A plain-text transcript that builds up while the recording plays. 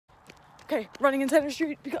Okay, running in Center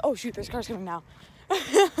Street. Because, oh shoot, there's cars coming now.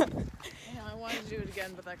 I wanted to do it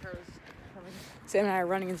again, but that car was coming. Sam and I are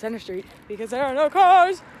running in Center Street because there are no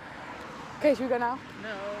cars. Okay, should we go now?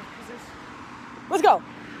 No, because there's... Let's go.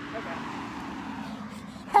 Okay.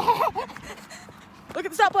 Look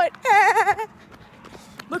at the stoplight.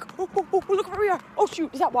 Look, look where we are. Oh shoot,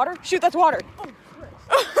 is that water? Shoot, that's water. Oh,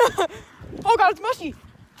 Christ. Oh God, it's mushy.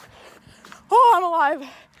 Oh, I'm alive.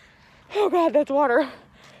 Oh God, that's water.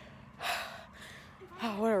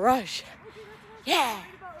 Oh, what a rush. Yeah.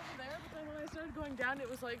 About over there, but then when I started going down, it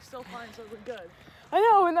was like still fine, so it was good. I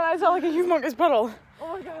know, and then I saw like a humongous puddle.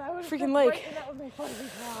 Oh my God, I would have Freaking lake. Right, and that would make fun of these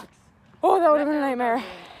rocks. Oh, that would have been a nightmare.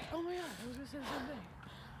 Oh my God, I was gonna say the same thing.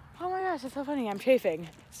 Oh my gosh, that's so funny. I'm chafing.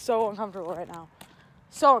 So uncomfortable right now.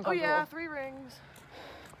 So Oh uncomfortable. yeah, 3 rings.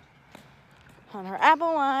 On her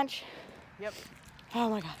Apple Watch. Yep. Oh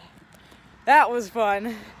my God. That was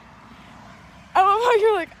fun. I love how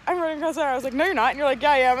you're like, I'm running across there. I was like, no, you're not. And you're like,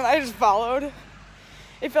 yeah, I am. And I just followed.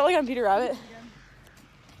 It felt like I'm Peter Rabbit.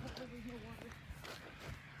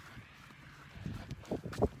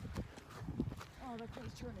 Oh, that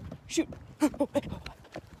car's turning. Shoot.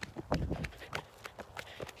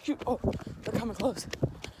 Shoot. Oh, they're coming close.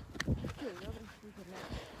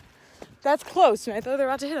 That's close, man. I thought they were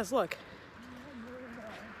about to hit us. Look.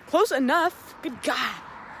 Close enough. Good God.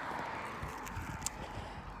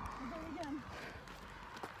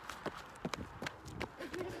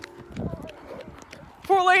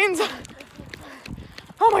 4 lanes.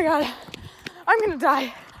 Oh my God. I'm gonna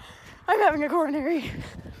die. I'm having a coronary.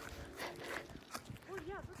 Oh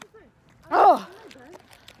yeah, that's the thing. Oh.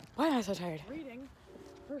 Why am I so tired? Reading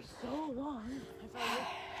for so long. I felt like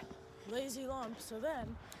lazy lump. So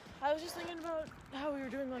then I was just thinking about how we were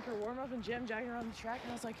doing like our warm-up and jam jogging around the track,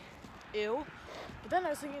 and I was like, ew. But then I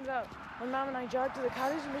was thinking about when Mom and I jogged to the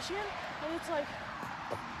cottage in Michigan, and it's like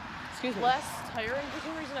Excuse me. less tiring for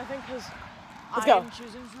some reason, I think, because Let's I go. am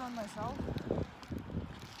choosing to run myself.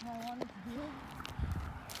 And I wanted to do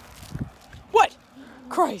it. What?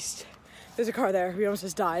 Christ. There's a car there. We almost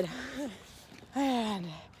just died. And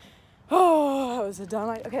oh, that was a dumb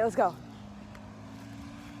idea. Okay, let's go.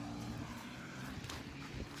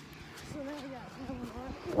 So now,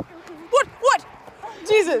 yeah, What? What?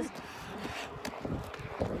 Jesus.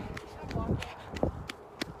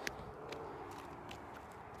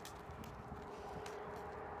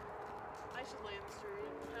 I should lay in the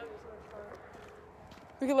street. That was so much fun.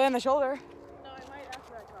 We could lay on the shoulder. No, I might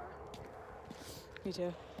after that car. Me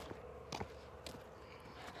too.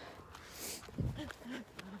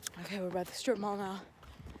 Okay, we're about the strip mall now.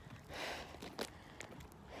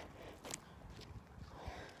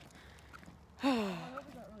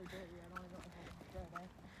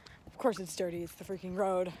 Of course it's dirty. It's the freaking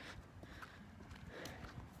road.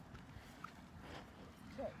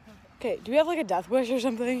 Okay, do we have like a death wish or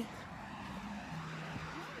something?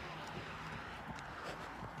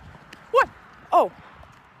 What? Oh.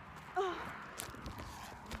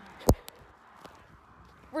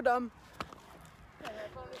 We're dumb.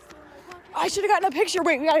 I should have gotten a picture.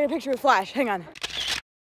 Wait, we gotta get a picture with Flash. Hang on.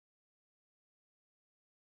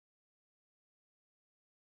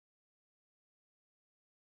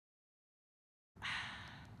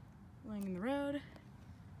 Laying in the road.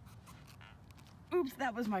 Oops,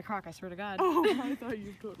 that was my crock, I swear to God. Oh, I thought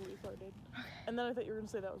you totally farted. And then I thought you were going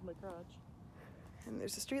to say that was my crotch. And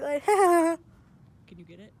there's a street light. Can you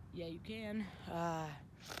get it? Yeah, you can.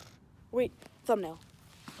 Wait, thumbnail.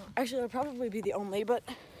 Actually, it'll probably be the only, but...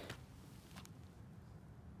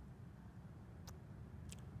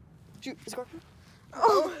 Shoot, is it going?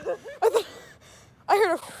 Oh, I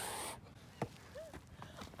heard a...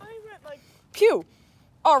 I meant like, Pew.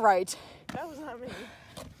 All right. that was not me.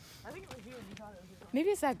 I think it was you and you thought it was your Maybe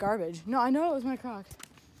it's that garbage. No, I know it was my crock.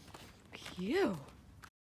 Pew.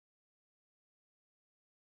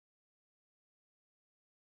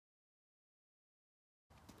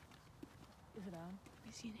 Is it on?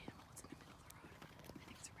 I see an animal. It's in the middle of the road. I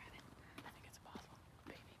think it's a rabbit. I think it's a possum.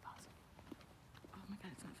 Baby possum. Oh my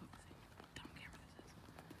God, it's not focusing. Dumb camera this is.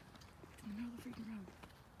 It's in the middle of the freaking road.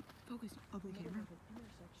 Focus, ugly camera.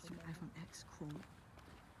 Super iPhone X, Chrome.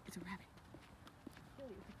 It's a rabbit.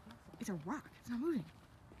 It's a rock. It's not moving.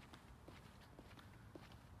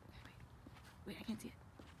 Wait, I can't see it.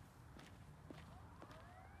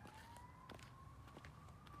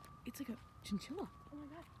 It's like a chinchilla. Oh my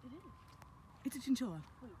God, it is. It's a chinchilla.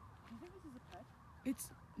 Wait, do you think this is a pet? It's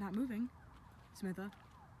not moving. Samantha.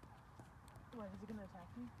 What, is it going to attack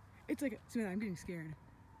me? It's like, Samantha, I'm getting scared.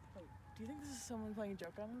 Wait, do you think this is someone playing a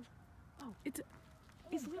joke on us? Oh, it's a God,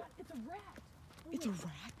 it's a rat. It's a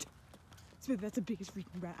rat. Samantha, that's the biggest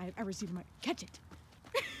freaking rat I've ever seen in my... Catch it.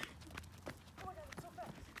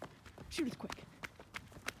 Shoot us quick.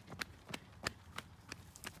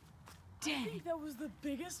 I Dang. think that was the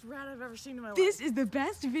biggest rat I've ever seen in my life. This is the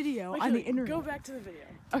best video Like, on the like, internet. Go back to the video.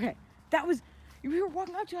 Okay, that was. We were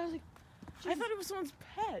walking up to it, I was like, I thought it was someone's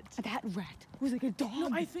pet. that rat was like a dog. No,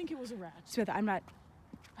 I think it was a rat. Samantha, I'm not.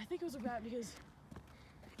 I think it was a rat because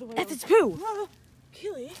the way That's its poo! Whoa,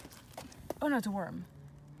 Keely. Oh no, it's a worm.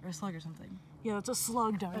 Or a slug or something. Yeah, that's a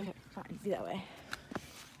slug, dummy. Okay, fine, be that way.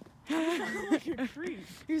 Like a creep.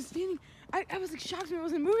 He was standing. I was like shocked when it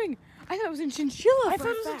wasn't moving. I thought it was in chinchilla. I for thought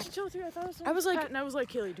a it was a fact. chinchilla too. I thought it was I was like- pet, and I was like,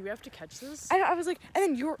 Keely, do we have to catch this? I was like, and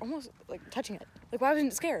then you were almost like touching it. Like, why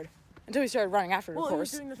wasn't it scared? Until we started running after it, Well, of it was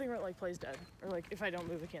course. doing the thing where it like plays dead, or like if I don't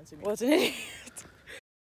move, it can't see me. Well, it's an idiot.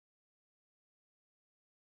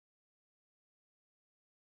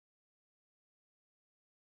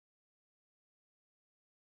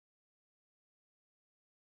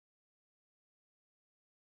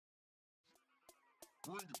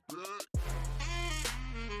 Bring it back.